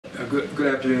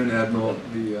Good afternoon, Admiral.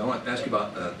 I want to ask you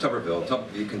about Tuberville.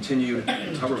 The continued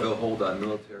Tuberville hold on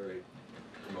military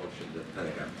promotion to the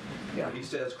Pentagon. Yeah. He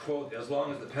says, quote, "As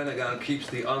long as the Pentagon keeps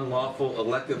the unlawful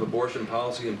elective abortion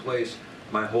policy in place,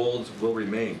 my holds will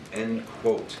remain," end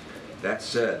quote. That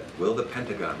said, will the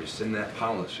Pentagon rescind that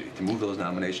policy to move those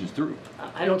nominations through?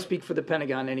 I don't speak for the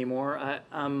Pentagon anymore.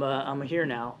 I'm here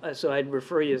now, so I'd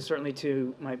refer you certainly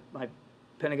to my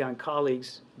Pentagon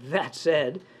colleagues. That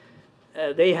said,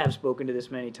 they have spoken to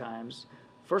this many times.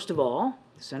 First of all,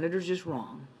 the senator's just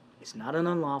wrong. It's not an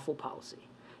unlawful policy.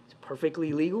 It's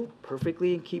perfectly legal,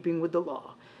 perfectly in keeping with the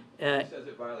law. He says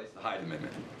it violates the Hyde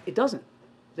Amendment. It doesn't.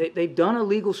 They've done a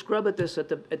legal scrub at this at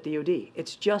DOD.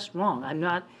 It's just wrong.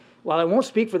 While I won't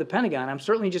speak for the Pentagon, I'm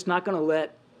certainly just not going to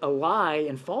let a lie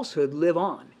and falsehood live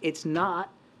on. It's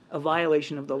not a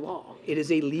violation of the law. It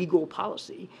is a legal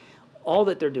policy. All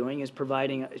that they're doing is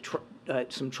providing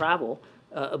some travel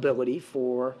ability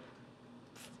for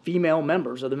female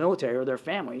members of the military or their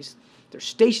families. They're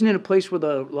stationed in a place where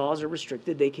the laws are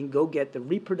restricted. They can go get the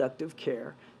reproductive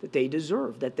care that they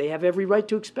deserve, that they have every right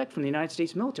to expect from the United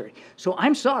States military. So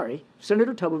I'm sorry,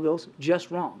 Senator Tuberville's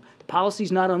just wrong. The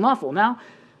policy's not unlawful. Now,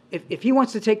 if he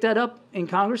wants to take that up in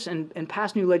Congress and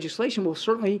pass new legislation, well,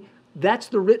 certainly that's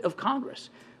the writ of Congress.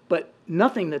 But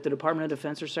nothing that the Department of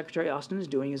Defense or Secretary Austin is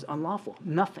doing is unlawful.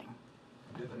 Nothing.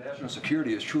 If the national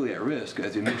security is truly at risk,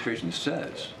 as the administration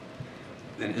says,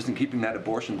 then isn't keeping that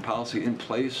abortion policy in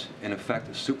place, in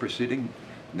effect, superseding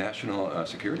national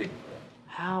security?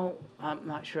 How? I'm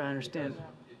not sure I understand.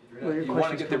 You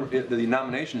want to get the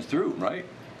nominations through, right?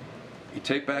 You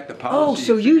take back the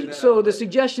policy. Oh, so the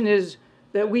suggestion is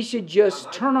that we should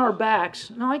just turn our backs.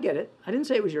 No, I get it. I didn't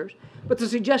say it was yours. But the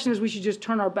suggestion is we should just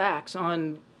turn our backs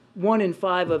on 1 in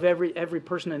 5 of every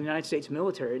person in the United States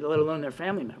military, let alone their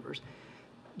family members,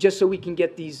 just so we can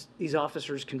get these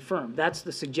officers confirmed. That's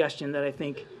the suggestion that I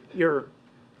think you're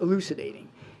elucidating.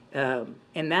 And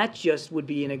that just would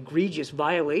be an egregious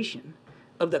violation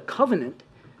of the covenant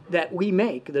that we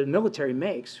make, the military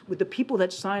makes, with the people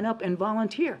that sign up and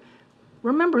volunteer.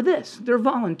 Remember this, they're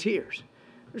volunteers.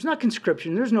 There's not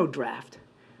conscription, there's no draft.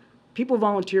 People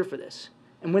volunteer for this.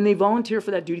 And when they volunteer for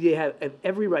that duty, they have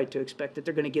every right to expect that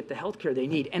they're going to get the health care they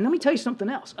need. And let me tell you something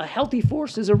else. A healthy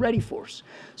force is a ready force.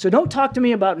 So don't talk to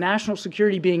me about national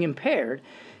security being impaired.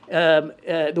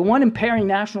 The one impairing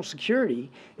national security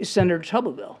is Senator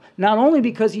Tuberville, not only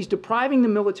because he's depriving the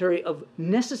military of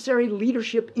necessary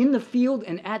leadership in the field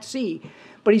and at sea,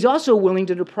 but he's also willing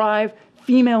to deprive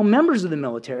female members of the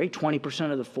military,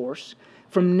 20% of the force,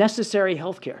 from necessary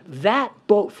health care. That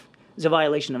both is a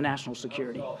violation of national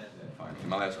security.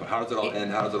 My last question, how does it all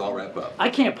end? How does it all wrap up? I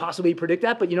can't possibly predict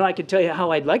that, but I could tell you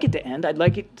how I'd like it to end. I'd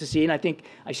like it to see, and I think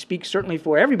I speak certainly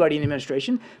for everybody in the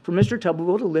administration, for Mr.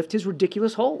 Tuberville to lift his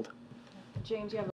ridiculous hold. James, you have